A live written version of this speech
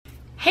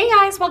Hey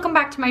guys, welcome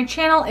back to my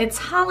channel. It's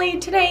Holly.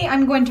 Today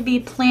I'm going to be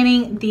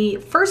planning the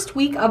first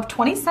week of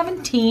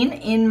 2017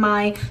 in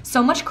my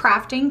So Much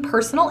Crafting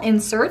personal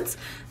inserts.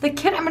 The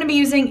kit I'm going to be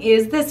using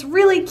is this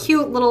really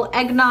cute little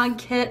eggnog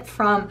kit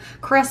from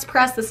Caress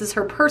Press. This is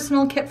her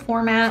personal kit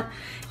format,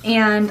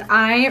 and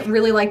I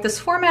really like this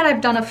format.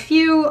 I've done a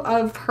few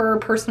of her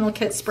personal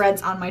kit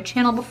spreads on my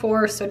channel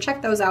before, so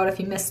check those out if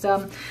you missed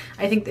them.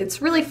 I think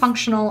it's really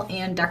functional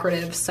and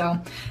decorative, so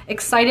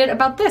excited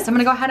about this. I'm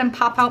gonna go ahead and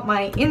pop out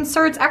my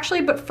inserts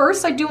actually, but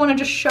first I do want to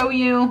just show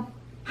you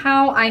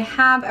how I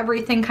have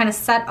everything kind of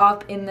set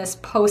up in this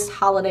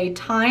post-holiday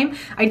time.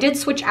 I did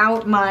switch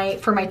out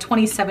for my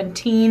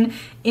 2017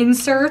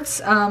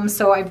 inserts,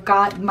 so I've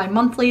got my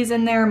monthlies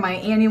in there, my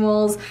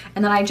annuals,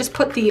 and then I just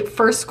put the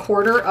first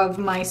quarter of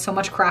my So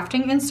Much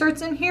Crafting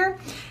inserts in here.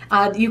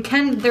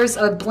 There's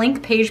a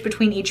blank page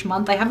between each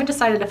month. I haven't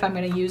decided if I'm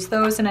going to use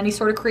those in any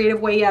sort of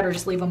creative way yet or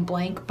just leave them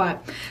blank,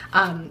 but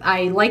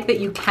I like that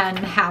you can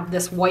have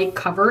this white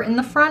cover in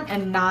the front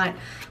and not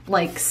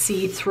like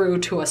see through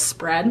to a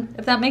spread,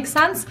 if that makes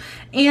sense.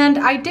 And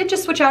I did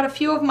just switch out a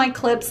few of my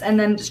clips and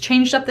then just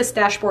changed up this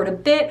dashboard a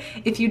bit.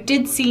 If you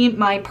did see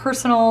my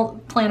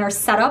personal planner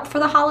set up for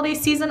the holiday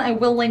season, I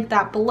will link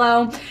that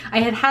below. I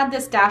had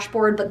this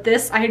dashboard, but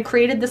I had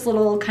created this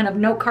little kind of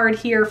note card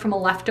here from a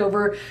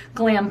leftover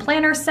glam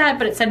planner set,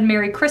 but it said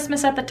Merry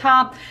Christmas at the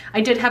top.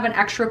 I did have an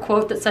extra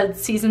quote that said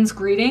Season's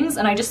Greetings,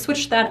 and I just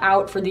switched that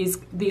out for these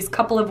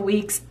couple of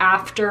weeks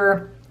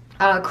after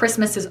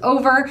Christmas is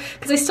over,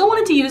 because I still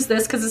wanted to use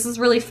this because this is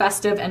really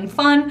festive and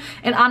fun,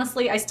 and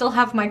honestly I still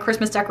have my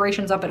Christmas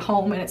decorations up at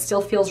home and it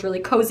still feels really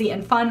cozy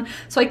and fun,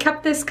 so I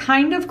kept this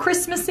kind of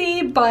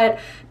Christmassy, but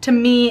to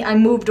me I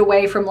moved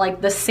away from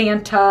like the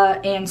Santa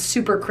and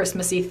super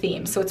Christmassy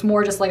theme, so it's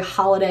more just like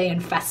holiday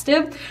and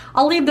festive.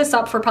 I'll leave this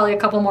up for probably a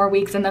couple more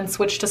weeks and then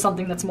switch to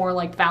something that's more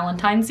like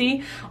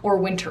Valentine's-y or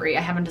wintry.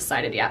 I haven't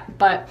decided yet,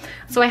 but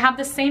so I have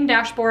the same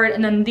dashboard,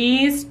 and then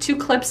these two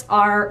clips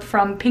are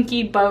from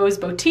Pinky Bow's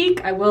Boutique.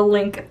 I will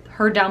link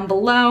her down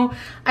below.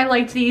 I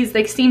liked these.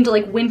 They seemed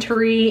like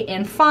wintry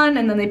and fun,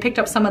 and then they picked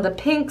up some of the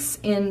pinks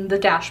in the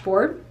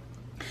dashboard.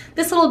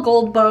 This little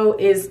gold bow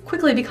is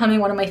quickly becoming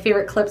one of my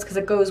favorite clips because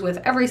it goes with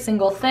every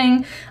single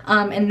thing,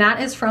 and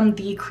that is from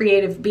the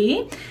Creative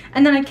Bee.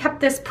 And then I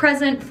kept this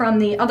present from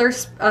the other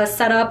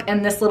setup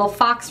and this little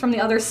fox from the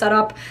other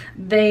setup.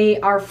 They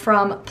are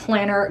from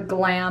Planner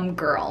Glam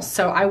Girl.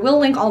 So I will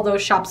link all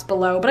those shops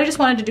below, but I just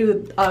wanted to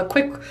do a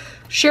quick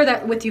share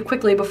that with you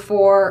quickly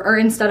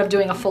instead of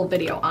doing a full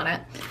video on it.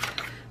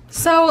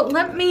 So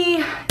let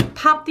me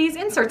pop these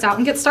inserts out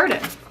and get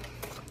started.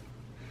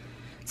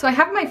 So I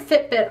have my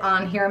Fitbit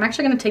on here. I'm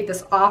actually going to take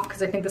this off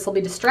because I think this will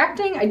be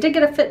distracting. I did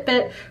get a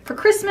Fitbit for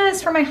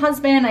Christmas for my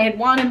husband. I had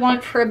wanted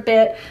one for a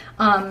bit.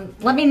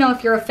 Let me know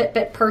if you're a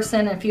Fitbit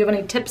person and if you have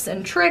any tips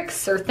and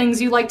tricks or things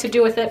you like to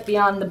do with it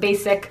beyond the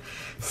basic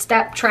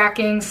step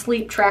tracking,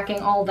 sleep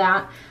tracking, all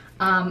that.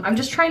 I'm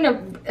just trying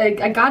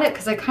to, I got it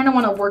because I kind of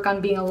want to work on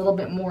being a little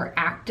bit more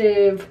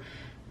active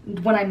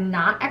when I'm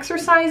not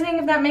exercising,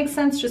 if that makes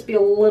sense. Just be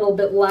a little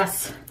bit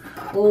less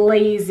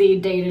lazy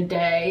day to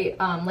day.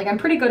 Like I'm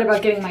pretty good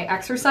about getting my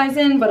exercise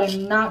in, but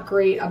I'm not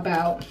great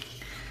about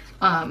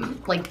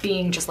like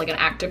being just like an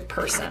active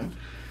person.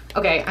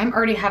 Okay, I'm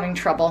already having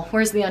trouble.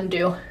 Where's the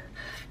undo?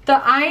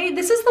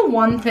 This is the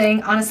one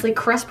thing, honestly,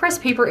 Caress Press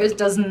paper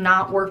does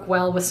not work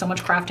well with So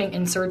Much Crafting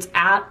inserts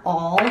at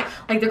all.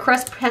 Like the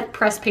Caress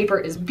Press paper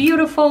is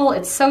beautiful,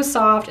 it's so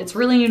soft, it's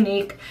really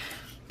unique,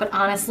 but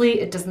honestly,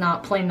 it does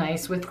not play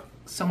nice with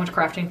So Much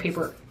Crafting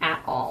paper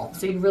at all.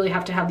 So you really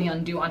have to have the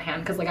undo on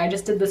hand, because like I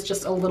just did this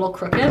just a little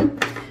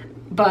crooked,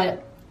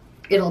 but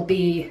it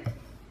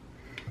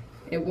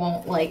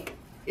won't like,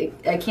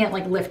 I can't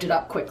like lift it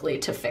up quickly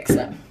to fix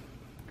it.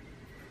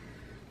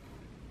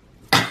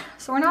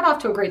 So we're not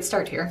off to a great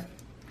start here.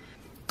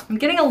 I'm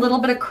getting a little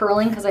bit of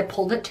curling because I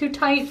pulled it too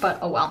tight, but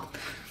oh well.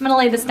 I'm gonna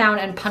lay this down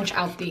and punch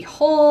out the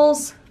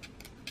holes.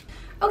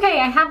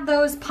 Okay, I have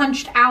those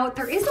punched out.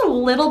 There is a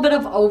little bit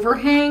of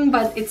overhang,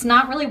 but it's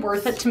not really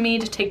worth it to me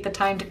to take the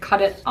time to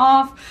cut it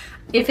off.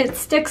 If it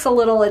sticks a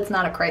little, it's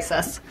not a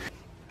crisis.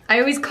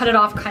 I always cut it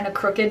off kind of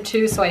crooked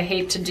too, so I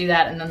hate to do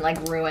that and then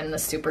like ruin the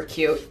super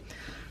cute,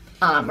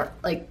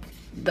 like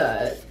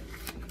what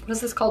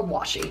is this called?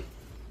 Washi.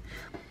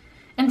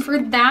 And for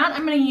that,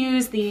 I'm gonna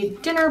use the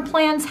dinner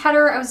plans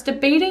header. I was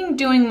debating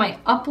doing my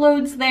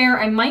uploads there.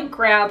 I might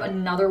grab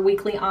another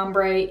weekly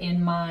ombre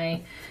in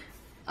my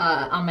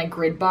on my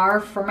grid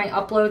bar for my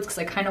uploads because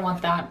I kind of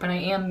want that, but I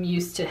am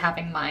used to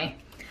having my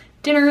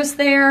dinners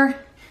there. And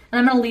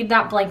I'm gonna leave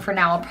that blank for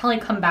now. I'll probably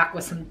come back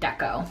with some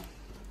deco.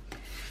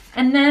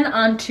 And then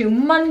on to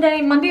Monday.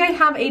 Monday I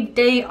have a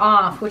day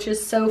off, which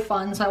is so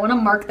fun, so I wanna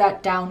mark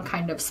that down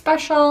kind of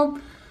special.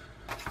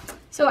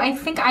 So I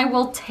think I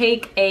will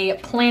take a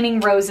Planning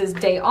Roses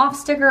day off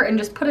sticker and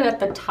just put it at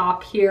the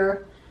top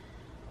here,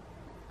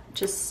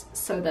 just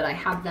so that I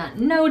have that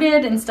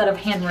noted instead of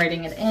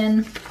handwriting it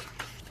in.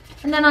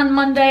 And then on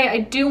Monday, I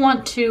do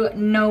want to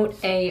note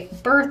a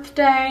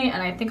birthday,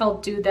 and I think I'll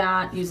do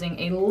that using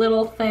a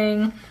little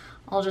thing.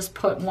 I'll just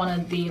put one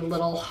of the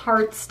little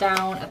hearts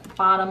down at the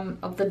bottom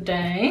of the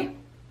day.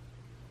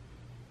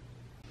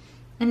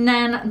 And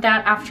then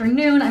that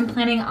afternoon, I'm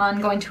planning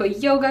on going to a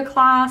yoga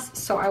class,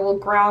 so I will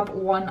grab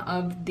one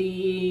of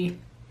the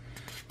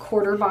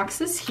quarter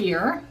boxes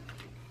here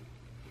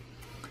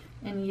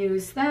and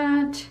use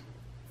that.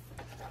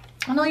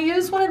 And I'll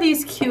use one of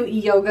these cute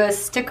yoga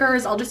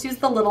stickers. I'll just use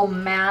the little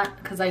mat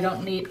because I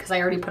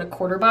already put a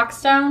quarter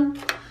box down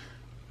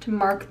to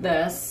mark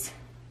this.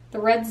 The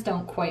reds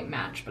don't quite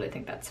match, but I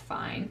think that's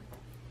fine.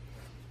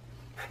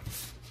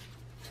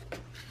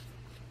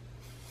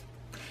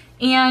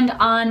 And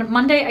on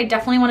Monday, I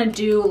definitely want to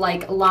do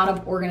like a lot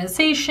of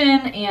organization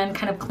and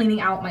kind of cleaning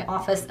out my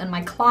office and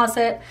my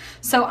closet.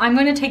 So I'm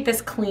going to take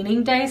this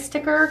cleaning day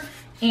sticker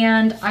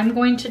and I'm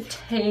going to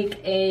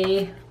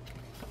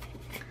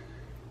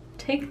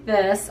take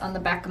this on the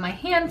back of my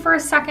hand for a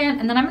second,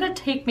 and then I'm going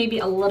to take maybe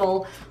a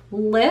little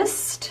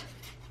list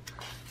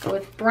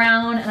with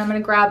brown, and I'm going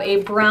to grab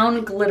a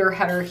brown glitter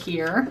header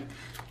here.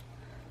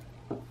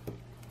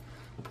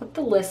 Put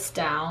the list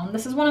down.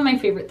 This is one of my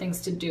favorite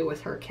things to do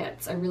with her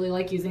kits. I really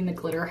like using the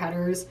glitter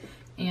headers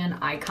and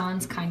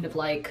icons, kind of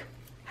like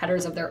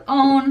headers of their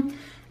own.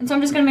 And so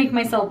I'm just going to make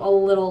myself a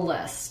little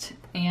list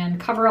and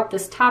cover up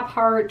this top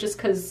heart just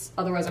because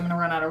otherwise I'm going to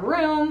run out of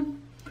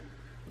room.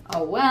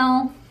 Oh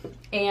well.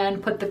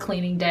 And put the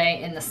cleaning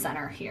day in the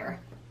center here.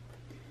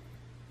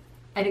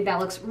 I think that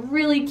looks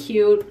really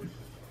cute.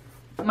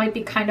 It might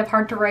be kind of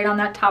hard to write on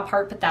that top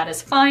heart, but that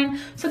is fine.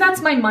 So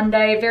that's my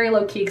Monday, very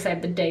low key because I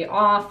have the day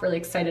off, really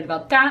excited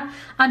about that.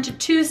 On to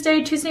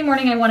Tuesday. Tuesday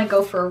morning I want to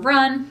go for a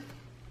run.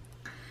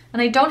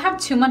 And I don't have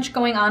too much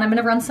going on. I'm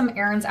going to run some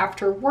errands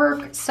after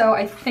work. So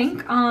I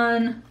think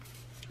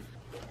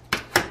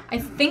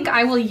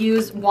I will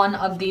use one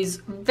of these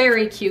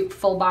very cute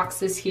full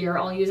boxes here.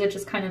 I'll use it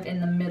just kind of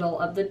in the middle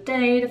of the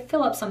day to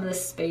fill up some of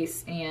this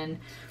space and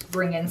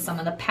bring in some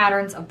of the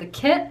patterns of the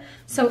kit.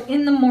 So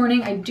in the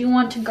morning, I do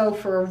want to go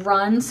for a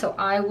run. So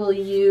I will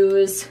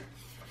use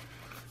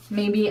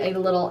maybe a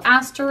little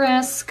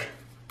asterisk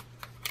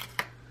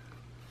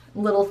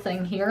little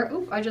thing here.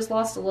 Oop, I just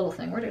lost a little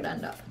thing. Where did it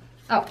end up?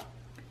 Oh,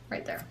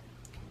 right there.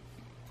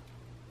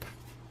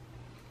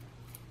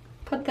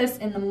 Put this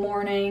in the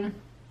morning.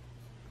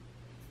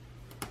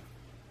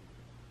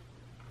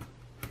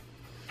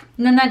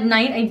 And then that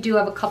night I do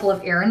have a couple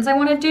of errands I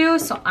want to do,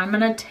 so I'm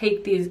going to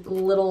take these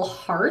little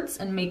hearts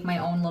and make my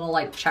own little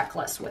like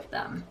checklist with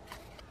them.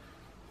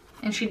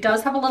 And she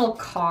does have a little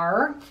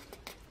car,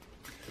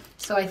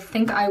 so I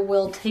think I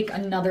will take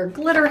another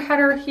glitter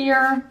header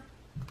here.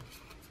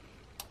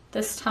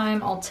 This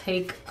time I'll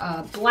take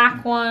a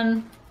black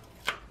one,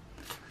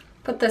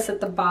 put this at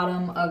the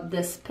bottom of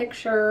this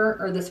picture,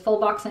 or this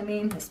full box I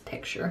mean, this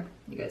picture,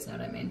 you guys know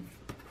what I mean.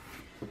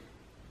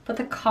 Put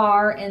the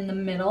car in the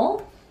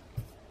middle.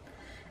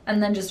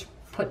 And then just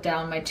put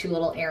down my two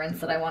little errands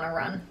that I want to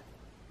run.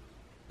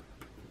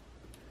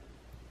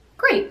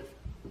 Great.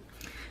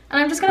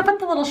 And I'm just going to put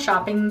the little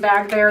shopping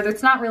bag there.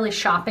 That's not really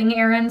shopping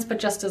errands, but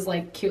just as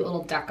like cute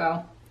little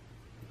deco.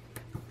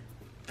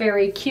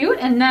 Very cute.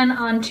 And then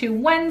on to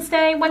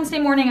Wednesday. Wednesday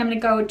morning, I'm going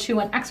to go to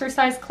an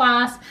exercise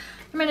class.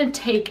 I'm going to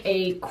take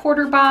a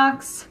quarter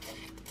box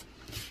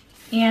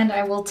and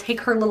I will take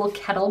her little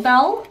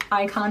kettlebell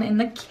icon in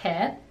the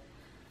kit.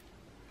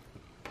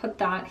 Put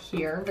that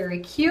here. Very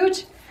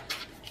cute.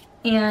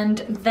 And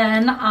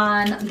then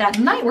on that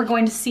night, we're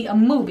going to see a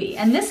movie.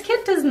 And this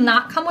kit does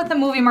not come with a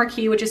movie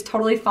marquee, which is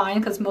totally fine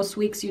because most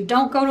weeks you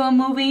don't go to a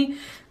movie.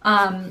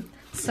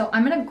 So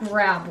I'm gonna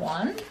grab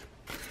one. And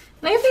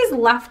I have these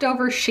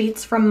leftover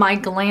sheets from my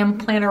Glam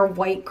Planner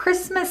White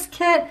Christmas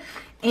kit.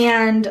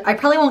 And I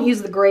probably won't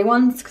use the gray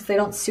ones because they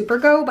don't super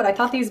go, but I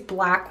thought these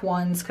black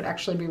ones could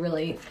actually be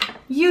really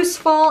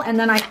useful. And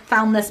then I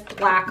found this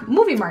black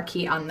movie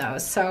marquee on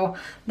those. So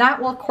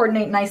that will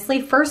coordinate nicely.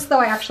 First though,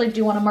 I actually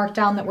do want to mark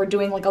down that we're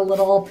doing like a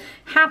little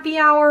happy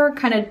hour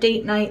kind of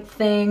date night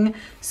thing.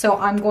 So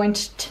I'm going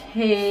to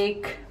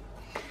take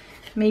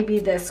maybe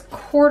this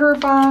quarter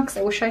box.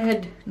 I wish I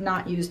had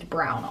not used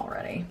brown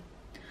already,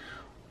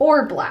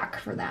 or black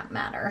for that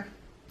matter.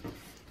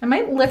 I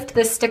might lift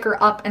this sticker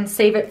up and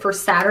save it for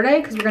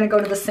Saturday because we're going to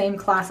go to the same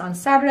class on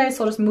Saturday.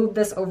 So I'll just move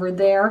this over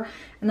there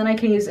and then I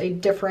can use a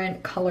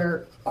different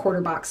color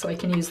quarter box so I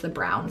can use the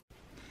brown.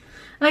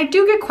 And I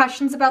do get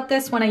questions about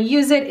this when I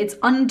use it. It's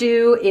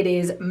Undo, it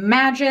is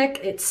magic,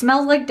 it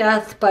smells like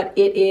death, but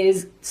it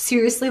is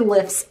seriously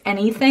lifts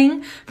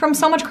anything from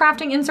So Much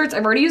Crafting inserts.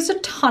 I've already used a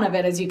ton of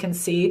it, as you can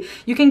see.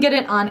 You can get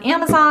it on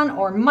Amazon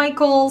or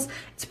Michaels.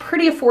 It's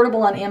pretty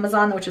affordable on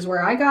Amazon, which is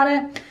where I got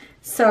it.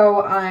 So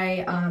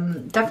I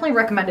definitely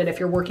recommend it if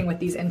you're working with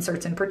these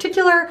inserts in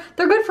particular.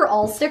 They're good for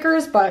all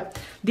stickers,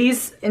 but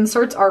these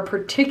inserts are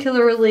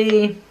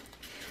particularly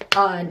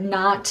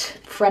not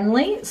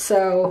friendly,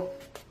 so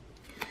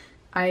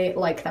I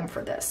like them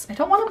for this. I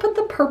don't want to put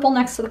the purple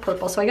next to the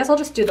purple, so I guess I'll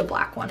just do the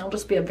black one. It'll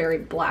just be a very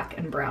black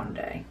and brown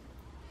day.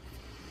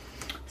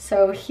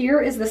 So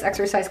here is this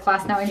exercise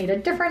class. Now I need a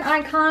different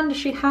icon. Does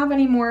she have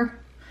any more?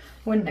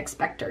 Wouldn't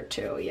expect her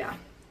to, yeah.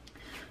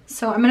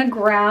 So I'm gonna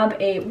grab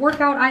a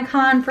workout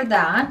icon for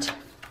that.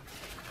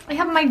 I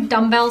have my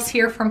dumbbells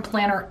here from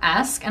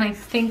Planner-esque, and I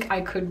think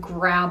I could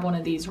grab one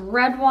of these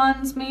red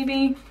ones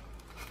maybe.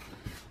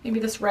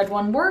 Maybe this red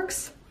one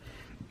works.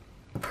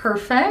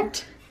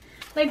 Perfect.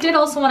 And I did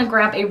also want to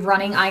grab a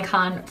running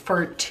icon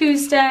for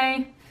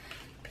Tuesday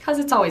because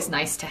it's always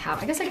nice to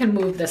have. I guess I can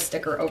move this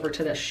sticker over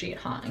to this sheet,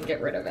 huh, and get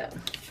rid of it.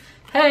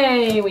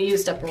 Hey, we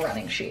used up a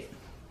running sheet.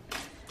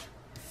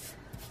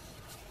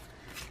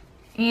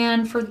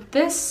 And for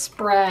this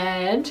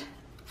spread,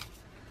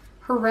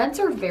 her reds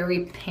are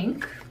very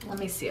pink. Let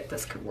me see if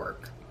this could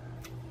work.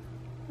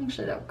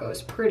 Actually, that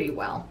goes pretty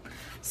well.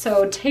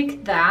 So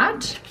take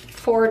that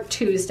for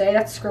Tuesday.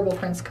 That's Scribble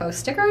Prints Co.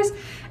 stickers.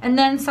 And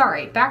then,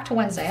 sorry, back to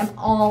Wednesday. I'm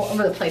all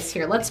over the place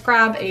here. Let's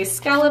grab a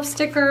scallop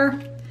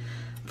sticker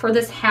for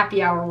this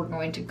happy hour we're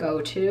going to go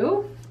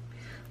to.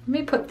 Let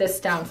me put this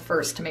down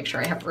first to make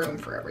sure I have room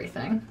for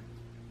everything.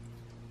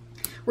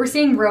 We're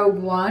seeing Rogue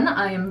One.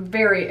 I am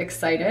very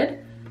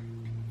excited.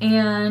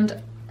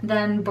 And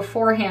then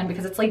beforehand,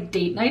 because it's like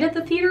date night at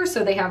the theater,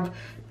 so they have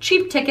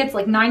cheap tickets,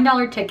 like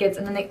 $9 tickets,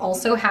 and then they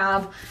also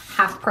have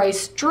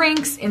half-price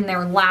drinks in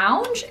their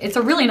lounge. It's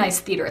a really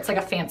nice theater. It's like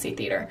a fancy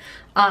theater.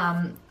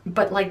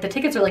 But like the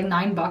tickets are like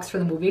 $9 for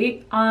the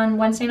movie on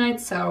Wednesday night,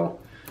 so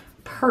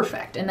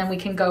perfect. And then we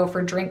can go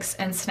for drinks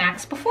and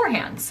snacks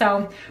beforehand.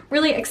 So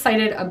really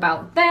excited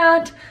about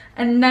that.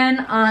 And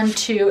then on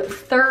to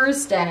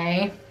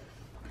Thursday.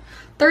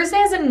 Thursday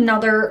is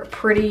another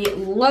pretty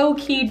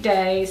low-key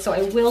day, so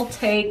I will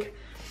take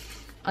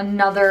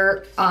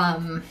another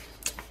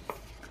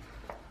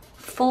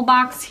full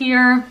box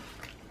here.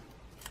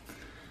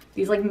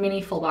 These like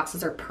mini full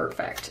boxes are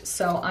perfect.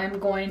 So I'm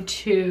going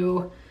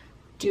to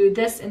do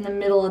this in the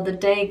middle of the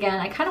day again.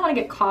 I kind of want to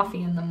get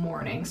coffee in the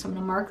morning, so I'm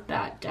going to mark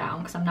that down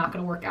because I'm not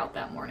going to work out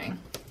that morning.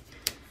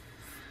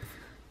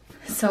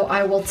 So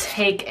I will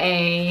take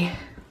a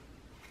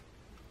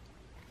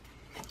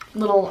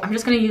little, I'm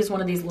just going to use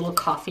one of these little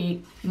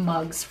coffee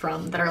mugs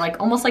that are like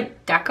almost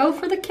like deco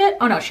for the kit.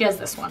 Oh no, she has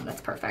this one. That's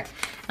perfect.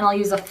 And I'll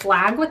use a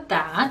flag with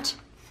that.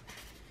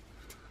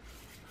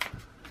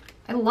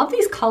 I love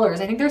these colors.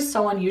 I think they're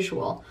so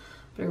unusual,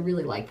 but I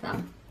really like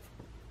them.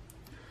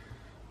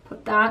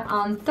 Put that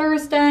on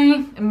Thursday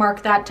and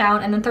mark that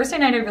down. And then Thursday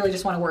night, I really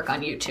just want to work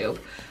on YouTube.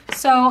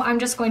 So I'm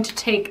just going to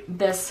take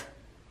this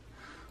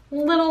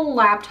little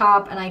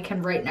laptop and I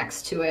can right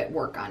next to it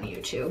work on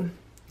YouTube.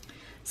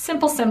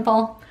 Simple,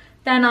 simple.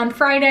 Then on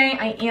Friday,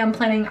 I am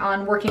planning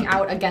on working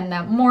out again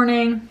that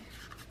morning.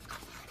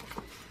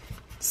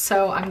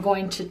 So I'm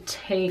going to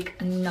take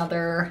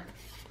another,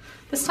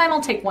 this time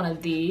I'll take one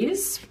of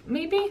these,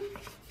 maybe.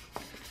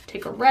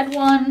 Take a red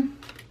one.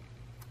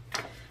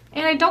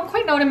 And I don't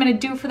quite know what I'm gonna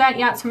do for that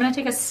yet, so I'm gonna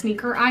take a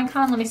sneaker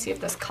icon. Let me see if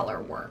this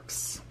color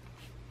works.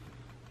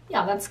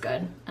 Yeah, that's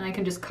good. And I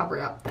can just cover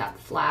up that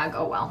flag.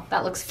 Oh well,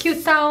 that looks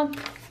cute though.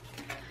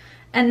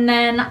 And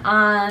then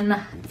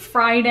on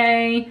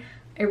Friday,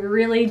 I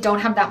really don't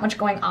have that much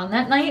going on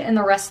that night, and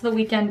the rest of the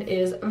weekend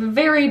is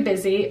very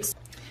busy.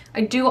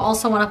 I do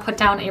also want to put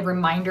down a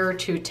reminder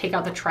to take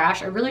out the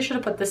trash. I really should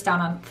have put this down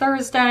on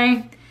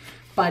Thursday,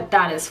 but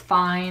that is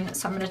fine.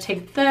 So I'm going to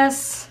take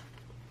this,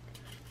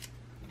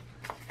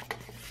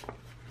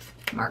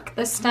 mark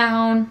this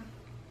down.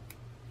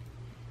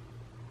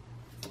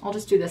 I'll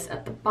just do this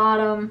at the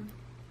bottom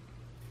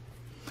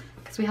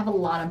because we have a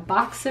lot of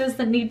boxes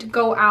that need to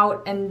go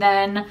out. And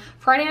then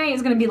Friday night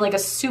is going to be like a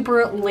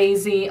super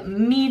lazy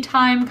me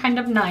time kind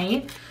of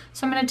night.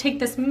 So I'm going to take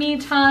this me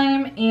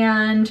time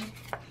and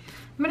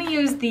I'm going to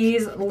use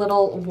these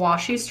little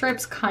washi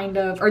strips kind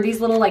of, or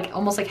these little like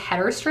almost like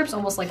header strips,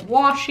 almost like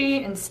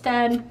washi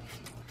instead. I'm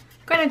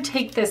going to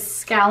take this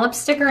scallop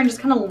sticker and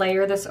just kind of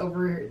layer this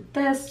over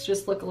this,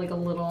 just look like a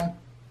little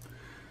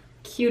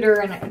cuter.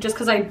 And just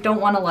because I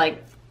don't want to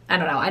like, I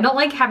don't know, I don't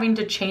like having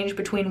to change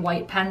between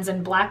white pens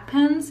and black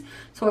pens,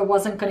 so I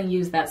wasn't going to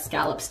use that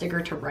scallop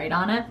sticker to write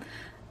on it.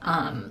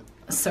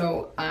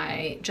 So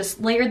I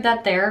just layered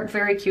that there,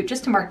 very cute,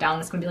 just to mark down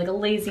it's going to be like a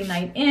lazy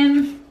night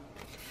in.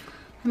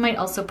 I might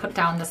also put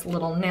down this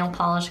little nail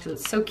polish because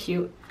it's so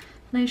cute.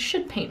 And I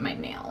should paint my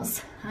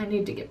nails. I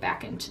need to get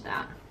back into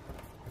that.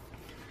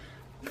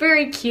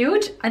 Very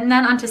cute. And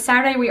then onto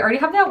Saturday, we already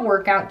have that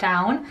workout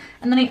down.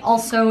 And then I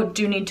also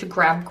do need to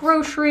grab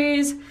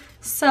groceries.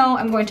 So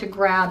I'm going to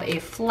grab a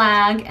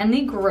flag and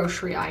the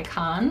grocery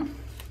icon.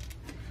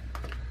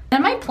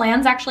 And my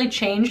plans actually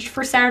changed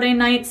for Saturday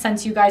night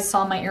since you guys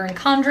saw my Erin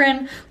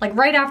Condren. Like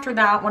right after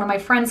that, one of my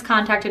friends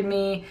contacted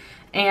me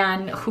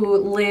and who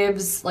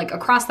lives like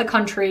across the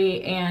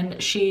country, and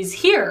she's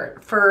here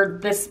for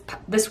this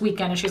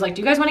weekend, and she's like,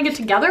 do you guys want to get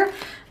together?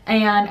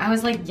 And I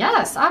was like,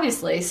 yes,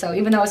 obviously. So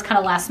even though it was kind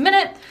of last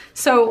minute,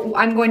 so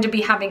I'm going to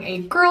be having a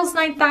girls'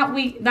 night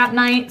that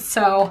night.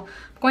 So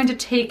I'm going to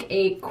take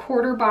a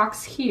quarter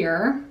box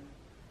here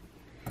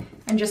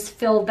and just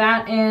fill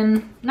that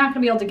in. Not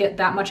gonna be able to get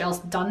that much else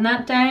done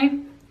that day.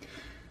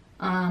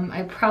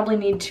 I probably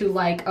need to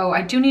like, oh,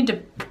 I do need to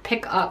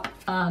pick up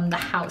the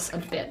house a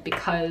bit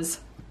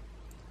because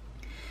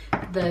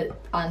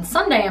on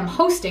Sunday I'm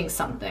hosting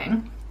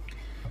something.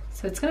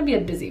 So it's gonna be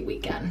a busy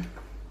weekend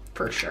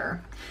for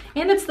sure.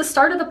 And it's the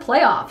start of the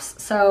playoffs.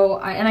 So,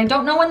 I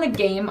don't know when the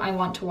game I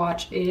want to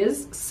watch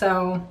is,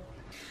 so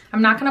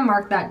I'm not gonna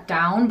mark that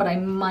down, but I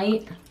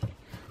might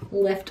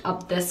lift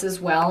up this as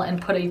well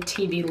and put a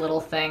TV little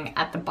thing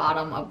at the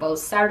bottom of both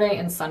Saturday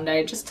and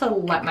Sunday just to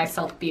let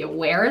myself be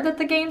aware that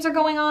the games are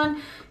going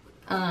on.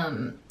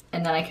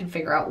 And then I can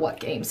figure out what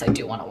games I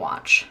do want to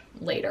watch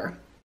later.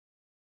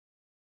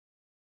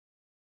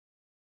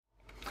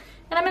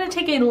 And I'm going to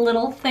take a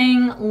little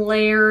thing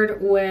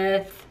layered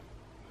with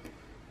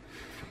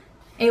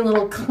a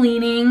little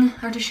cleaning,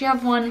 or does she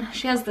have one?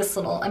 She has this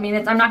little, I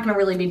mean, I'm not gonna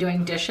really be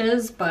doing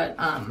dishes, but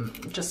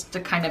just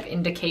to kind of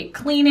indicate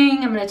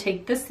cleaning, I'm gonna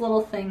take this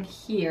little thing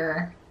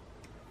here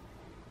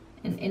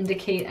and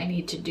indicate I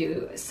need to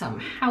do some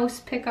house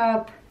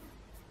pickup.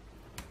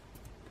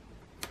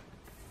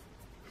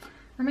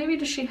 Or maybe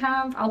does she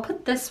have, I'll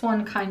put this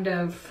one kind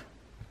of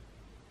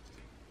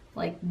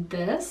like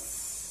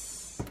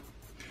this,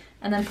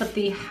 and then put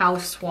the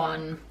house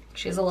one,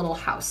 she has a little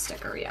house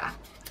sticker, yeah.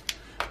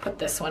 Put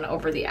this one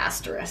over the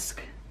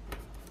asterisk.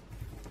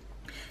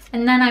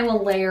 And then I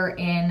will layer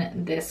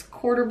in this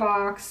quarter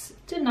box.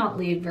 Did not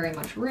leave very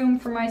much room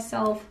for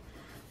myself,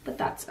 but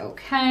that's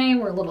okay.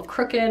 We're a little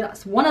crooked.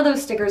 One of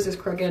those stickers is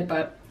crooked,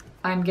 but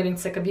I'm getting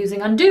sick of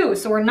using undo,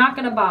 so we're not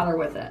gonna bother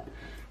with it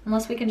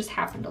unless we can just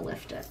happen to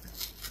lift it.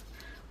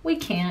 We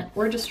can't,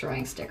 we're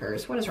destroying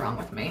stickers. What is wrong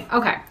with me?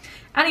 Okay,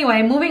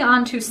 anyway, moving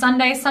on to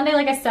Sunday. Sunday,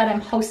 like I said, I'm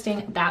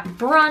hosting that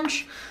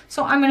brunch.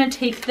 So I'm gonna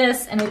take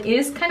this, and it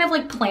is kind of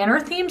like planner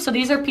themed. So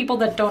these are people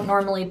that don't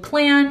normally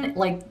plan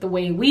like the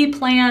way we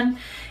plan.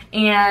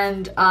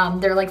 And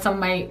they're like some of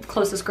my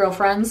closest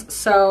girlfriends.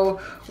 So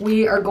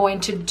we are going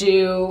to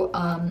do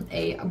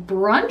a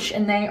brunch,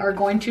 and they are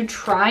going to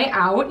try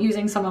out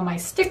using some of my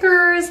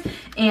stickers,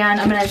 and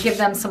I'm gonna give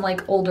them some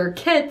like older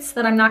kits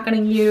that I'm not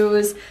gonna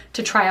use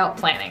to try out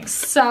planning.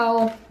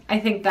 So I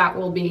think that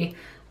will be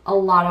a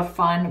lot of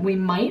fun. We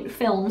might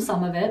film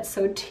some of it,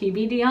 so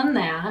TBD on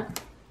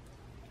that.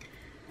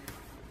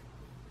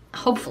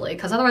 Hopefully,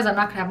 because otherwise I'm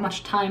not gonna have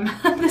much time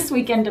this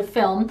weekend to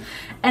film.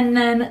 And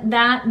then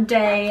that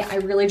day, I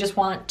really just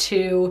want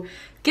to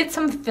get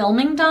some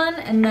filming done,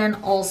 and then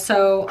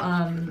also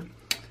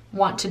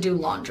want to do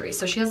laundry.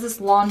 So she has this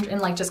laundry,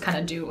 and like just kind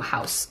of do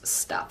house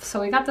stuff.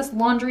 So we got this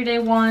laundry day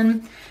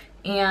one,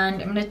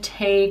 and I'm gonna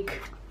take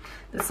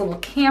this little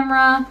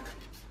camera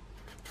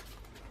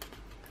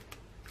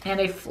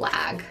and a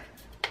flag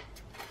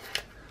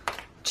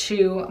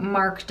to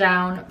mark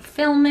down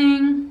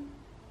filming.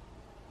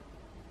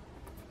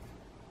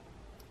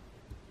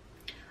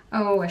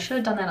 Oh, I should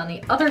have done that on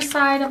the other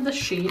side of the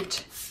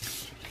sheet.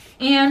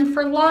 And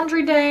for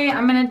laundry day,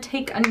 I'm gonna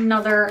take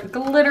another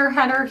glitter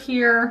header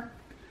here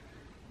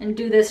and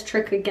do this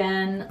trick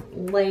again.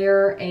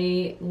 Layer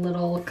a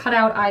little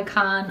cutout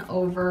icon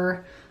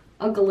over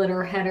a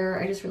glitter header.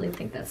 I just really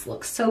think this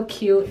looks so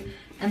cute.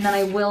 And then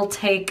I will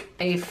take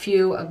a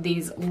few of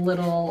these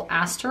little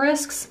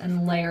asterisks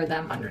and layer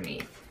them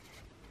underneath.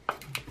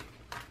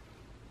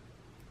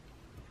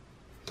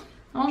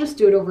 I'll just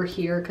do it over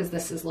here because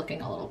this is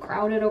looking a little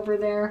crowded over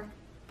there.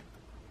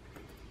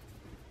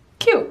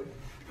 Cute.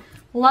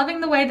 Loving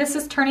the way this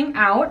is turning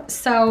out.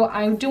 So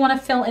I do want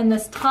to fill in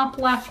this top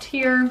left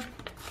here.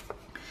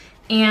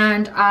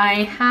 And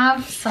I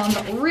have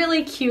some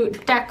really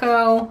cute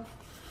deco.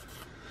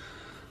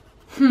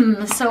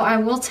 So I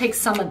will take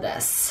some of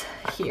this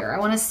here. I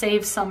want to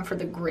save some for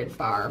the grid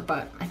bar,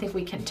 but I think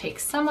we can take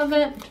some of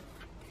it.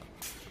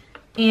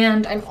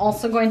 And I'm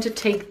also going to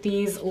take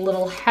these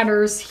little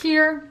headers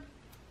here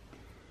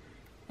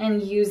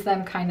and use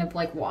them kind of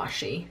like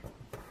washi.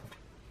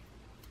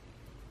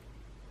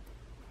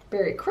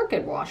 Very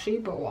crooked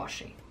washi, but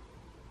washi.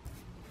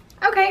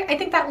 Okay, I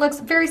think that looks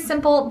very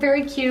simple,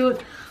 very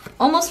cute.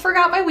 Almost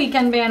forgot my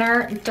weekend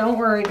banner. Don't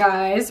worry,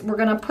 guys. We're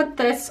gonna put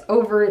this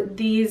over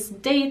these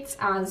dates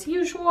as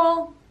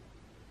usual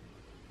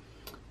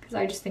because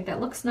I just think that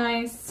looks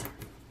nice.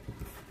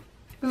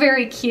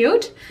 Very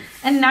cute.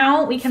 And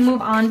now we can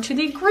move on to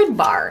the grid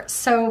bar.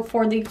 So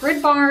for the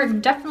grid bar,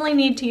 definitely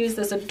need to use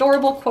this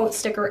adorable quote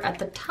sticker at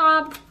the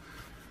top.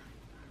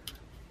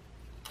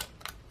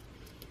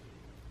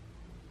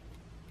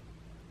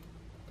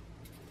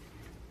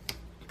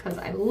 Because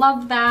I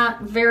love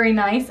that, very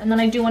nice. And then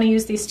I do want to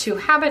use these two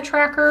habit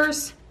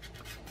trackers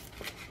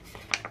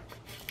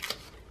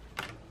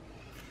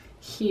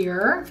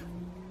here.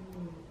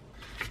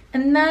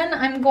 And then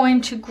I'm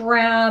going to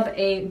grab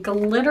a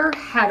glitter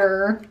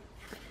header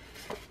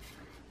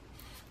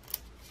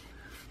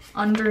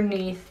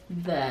underneath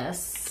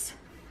this.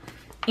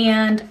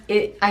 And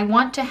I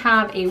want to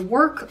have a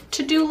work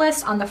to-do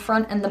list on the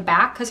front and the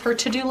back because her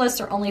to-do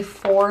lists are only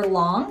 4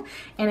 long.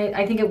 And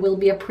I think it will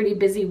be a pretty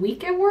busy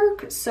week at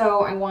work.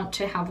 So I want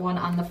to have one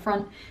on the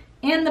front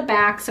and the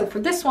back. So for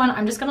this one,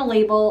 I'm just gonna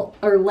label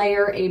or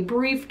layer a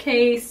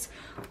briefcase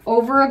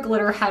over a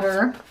glitter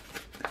header.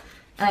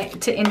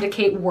 To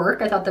indicate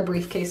work. I thought the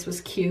briefcase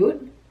was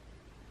cute.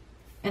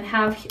 And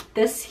have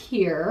this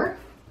here.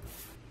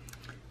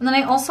 And then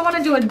I also want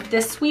to do a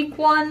this week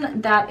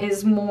one that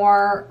is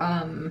more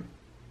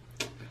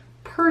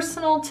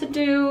personal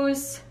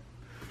to-dos.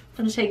 I'm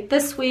going to take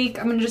this week.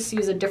 I'm going to just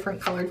use a different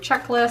colored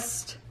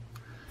checklist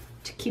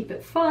to keep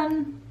it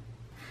fun.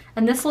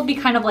 And this will be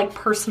kind of like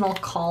personal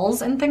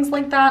calls and things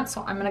like that.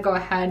 So I'm going to go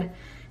ahead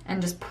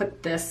and just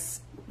put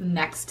this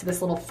next to this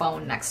little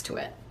phone next to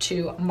it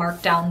to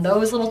mark down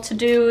those little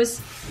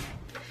to-dos.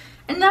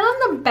 And then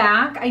on the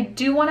back, I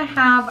do want to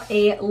have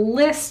a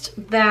list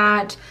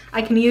that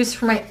I can use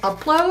for my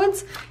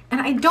uploads.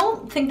 And I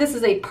don't think this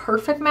is a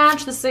perfect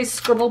match. This is a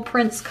Scribble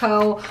Prints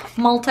Co.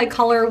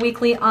 multicolor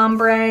weekly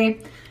ombre.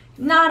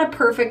 Not a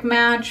perfect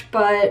match,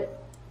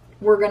 but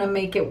we're gonna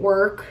make it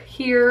work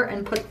here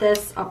and put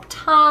this up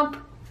top.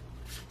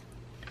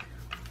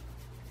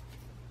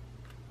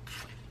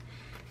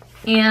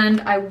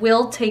 And I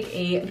will take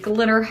a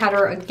glitter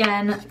header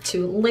again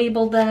to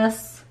label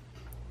this.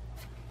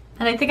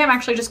 And I think I'm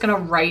actually just gonna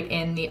write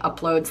in the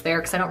uploads there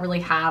because I don't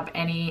really have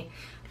any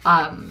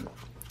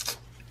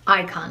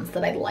icons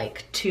that I'd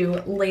like to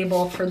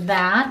label for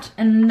that.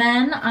 And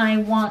then I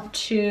want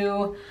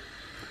to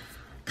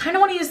kind of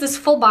want to use this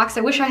full box.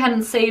 I wish I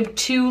hadn't saved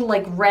two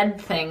like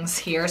red things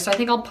here. So I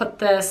think I'll put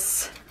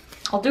this,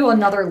 I'll do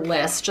another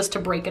list just to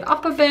break it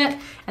up a bit.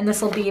 And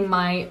this will be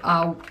my,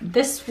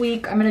 this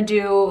week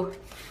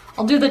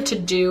I'll do the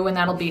to-do, and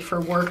that'll be for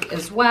work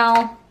as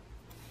well.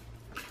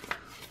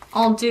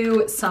 I'll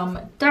do some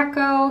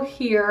deco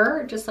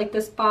here, just like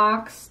this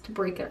box, to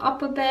break it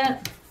up a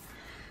bit.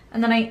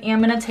 And then I am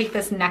gonna take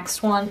this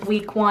next one,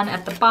 week one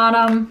at the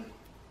bottom,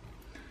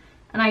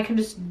 and I can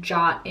just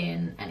jot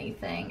in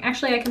anything.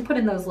 Actually, I can put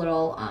in those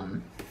little,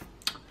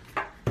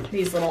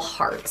 these little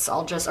hearts.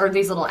 Or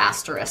these little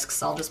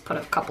asterisks. I'll just put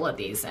a couple of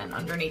these in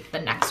underneath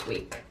the next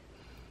week.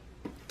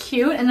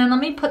 Cute. And then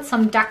let me put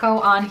some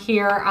deco on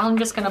here. I'm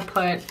just gonna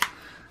put a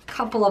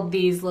couple of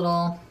these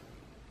little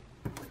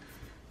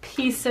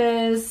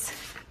pieces.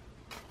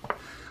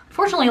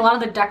 Unfortunately, a lot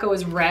of the deco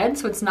is red,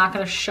 so it's not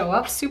gonna show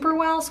up super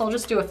well. So I'll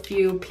just do a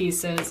few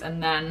pieces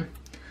and then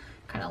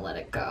kind of let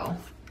it go.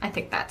 I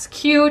think that's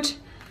cute.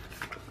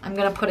 I'm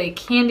gonna put a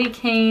candy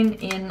cane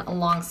in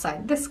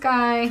alongside this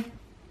guy.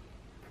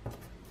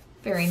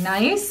 Very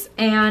nice.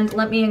 And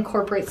let me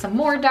incorporate some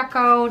more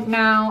deco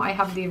now. I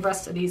have the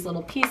rest of these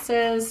little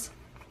pieces.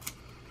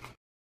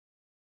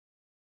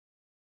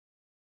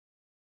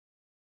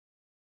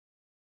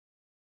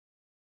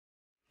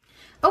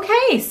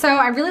 Okay, so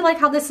I really like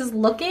how this is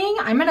looking.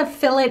 I'm gonna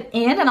fill it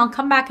in and I'll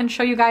come back and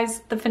show you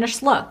guys the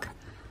finished look.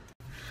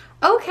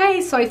 Okay,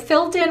 so I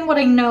filled in what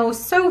I know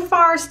so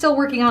far, still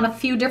working on a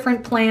few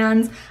different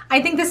plans. I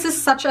think this is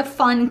such a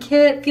fun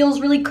kit. Feels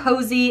really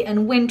cozy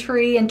and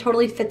wintry and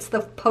totally fits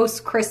the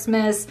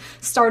post-Christmas,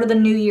 start of the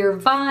new year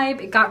vibe.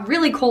 It got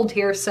really cold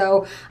here,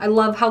 so I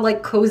love how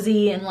like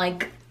cozy and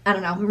like, I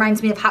don't know,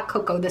 reminds me of hot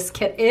cocoa this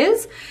kit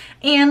is.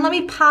 And let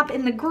me pop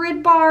in the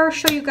grid bar,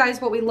 show you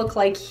guys what we look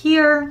like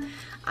here.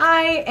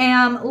 I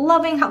am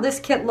loving how this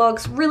kit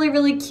looks, really,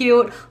 really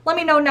cute. Let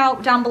me know now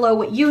down below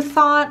what you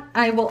thought.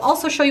 I will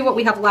also show you what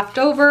we have left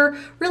over.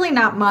 Really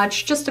not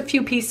much, just a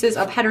few pieces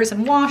of headers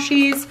and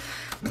washies.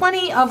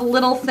 Plenty of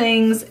little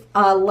things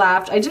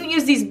left. I didn't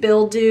use these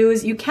bill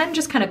do's. You can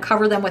just kind of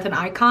cover them with an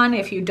icon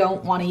if you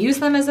don't want to use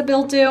them as a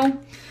bill do.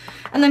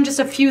 And then just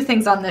a few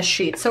things on this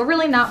sheet. So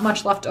really not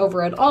much left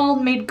over at all.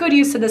 Made good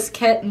use of this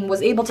kit and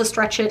was able to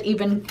stretch it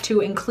even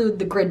to include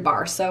the grid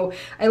bar. So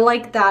I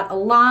like that a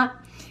lot.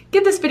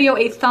 Give this video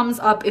a thumbs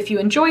up if you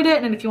enjoyed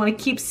it and if you want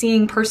to keep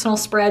seeing personal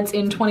spreads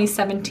in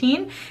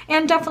 2017.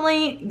 And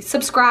definitely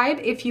subscribe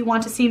if you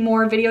want to see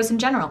more videos in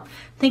general.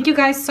 Thank you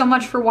guys so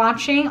much for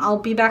watching. I'll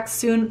be back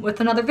soon with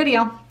another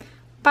video.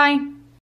 Bye.